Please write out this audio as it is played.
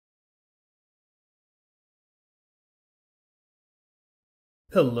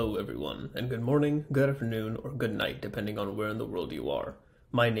Hello everyone, and good morning, good afternoon, or good night depending on where in the world you are.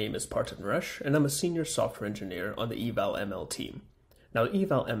 My name is Parthiv Naresh, and I'm a senior software engineer on the EvalML team. Now,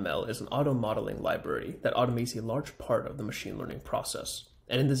 EvalML is an auto modeling library that automates a large part of the machine learning process.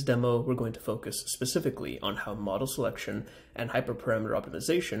 And in this demo, we're going to focus specifically on how model selection and hyperparameter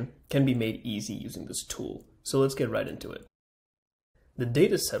optimization can be made easy using this tool. So let's get right into it. The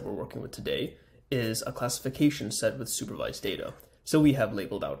dataset we're working with today is a classification set with supervised data. So we have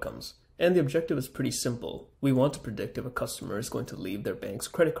labeled outcomes. And the objective is pretty simple. We want to predict if a customer is going to leave their bank's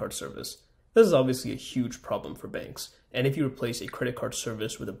credit card service. This is obviously a huge problem for banks. And if you replace a credit card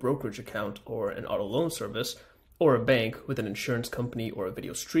service with a brokerage account or an auto loan service, or a bank with an insurance company or a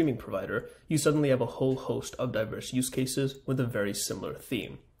video streaming provider, you suddenly have a whole host of diverse use cases with a very similar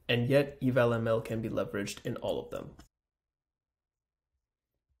theme. And yet, EvalML can be leveraged in all of them.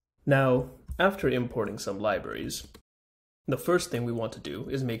 Now, after importing some libraries, the first thing we want to do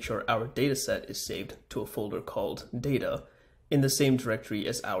is make sure our dataset is saved to a folder called Data in the same directory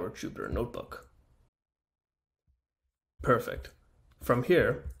as our Jupyter notebook. Perfect. From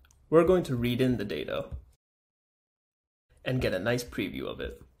here, we're going to read in the data and get a nice preview of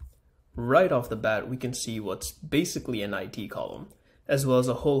it. Right off the bat, we can see what's basically an ID column, as well as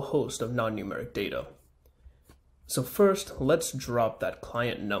a whole host of non-numeric data. So first, let's drop that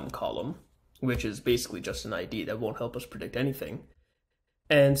client num column, which is basically just an ID that won't help us predict anything,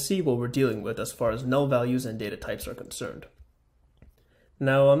 and see what we're dealing with as far as null values and data types are concerned.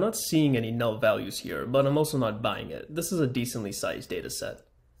 Now, I'm not seeing any null values here, but I'm also not buying it. This is a decently sized data set.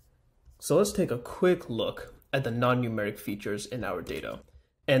 So let's take a quick look at the non-numeric features in our data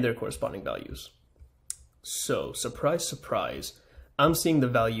and their corresponding values. So, surprise, surprise, I'm seeing the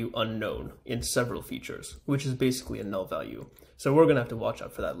value unknown in several features, which is basically a null value. So we're gonna have to watch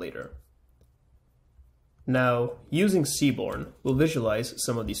out for that later. Now, using Seaborn, we'll visualize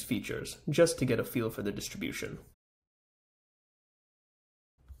some of these features just to get a feel for the distribution.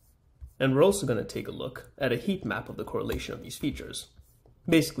 And we're also going to take a look at a heat map of the correlation of these features,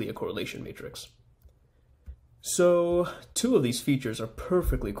 basically a correlation matrix. So, two of these features are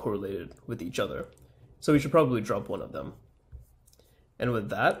perfectly correlated with each other, so we should probably drop one of them. And with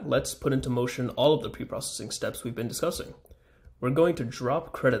that, let's put into motion all of the pre-processing steps we've been discussing. We're going to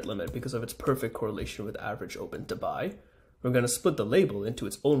drop credit limit because of its perfect correlation with average open to buy. We're going to split the label into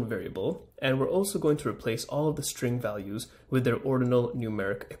its own variable, and we're also going to replace all of the string values with their ordinal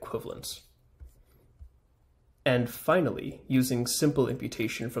numeric equivalents. And finally, using simple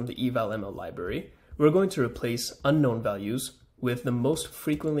imputation from the EvalML library, we're going to replace unknown values with the most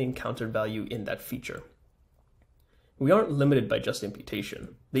frequently encountered value in that feature. We aren't limited by just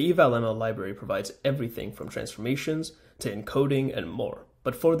imputation. The EvalML library provides everything from transformations to encoding and more,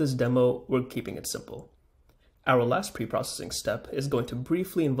 but for this demo, we're keeping it simple. Our last pre-processing step is going to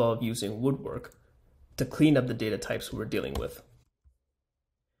briefly involve using Woodwork to clean up the data types we're dealing with.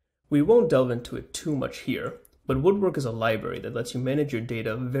 We won't delve into it too much here, but Woodwork is a library that lets you manage your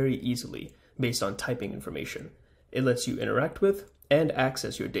data very easily based on typing information. It lets you interact with and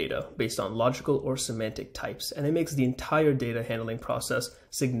access your data based on logical or semantic types, and it makes the entire data handling process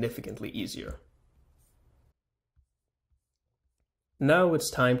significantly easier. Now it's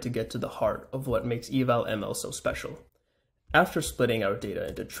time to get to the heart of what makes EvalML so special. After splitting our data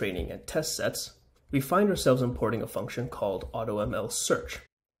into training and test sets, we find ourselves importing a function called AutoML Search.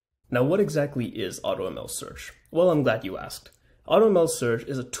 Now, what exactly is AutoML Search? Well, I'm glad you asked. AutoML Search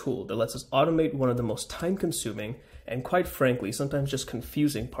is a tool that lets us automate one of the most time-consuming and, quite frankly, sometimes just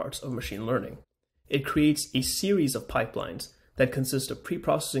confusing parts of machine learning. It creates a series of pipelines that consist of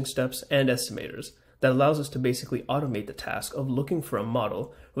pre-processing steps and estimators that allows us to basically automate the task of looking for a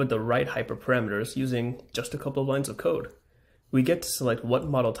model with the right hyperparameters using just a couple of lines of code. We get to select what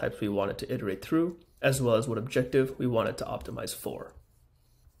model types we want it to iterate through, as well as what objective we want it to optimize for.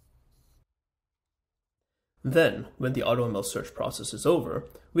 Then, when the AutoML search process is over,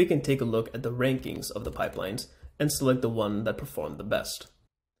 we can take a look at the rankings of the pipelines and select the one that performed the best.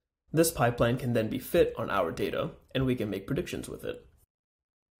 This pipeline can then be fit on our data, and we can make predictions with it.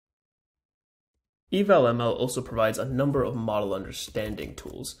 EvalML also provides a number of model understanding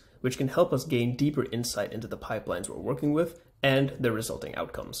tools, which can help us gain deeper insight into the pipelines we're working with and their resulting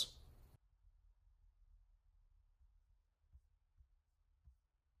outcomes.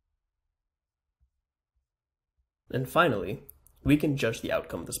 And finally, we can judge the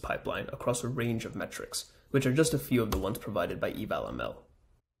outcome of this pipeline across a range of metrics, which are just a few of the ones provided by EvalML.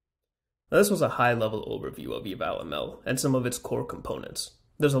 Now, this was a high-level overview of EvalML and some of its core components.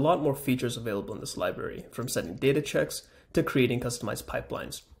 There's a lot more features available in this library, from setting data checks to creating customized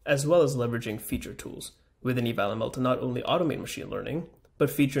pipelines, as well as leveraging feature tools within EvalML to not only automate machine learning, but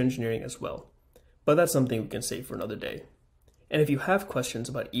feature engineering as well. But that's something we can save for another day. And if you have questions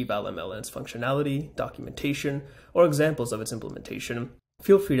about EvalML and its functionality, documentation, or examples of its implementation,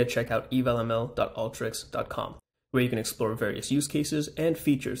 feel free to check out evalml.alteryx.com, where you can explore various use cases and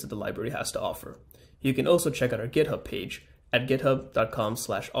features that the library has to offer. You can also check out our GitHub page at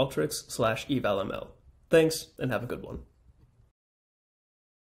github.com/alteryx/evalml. Thanks, and have a good one.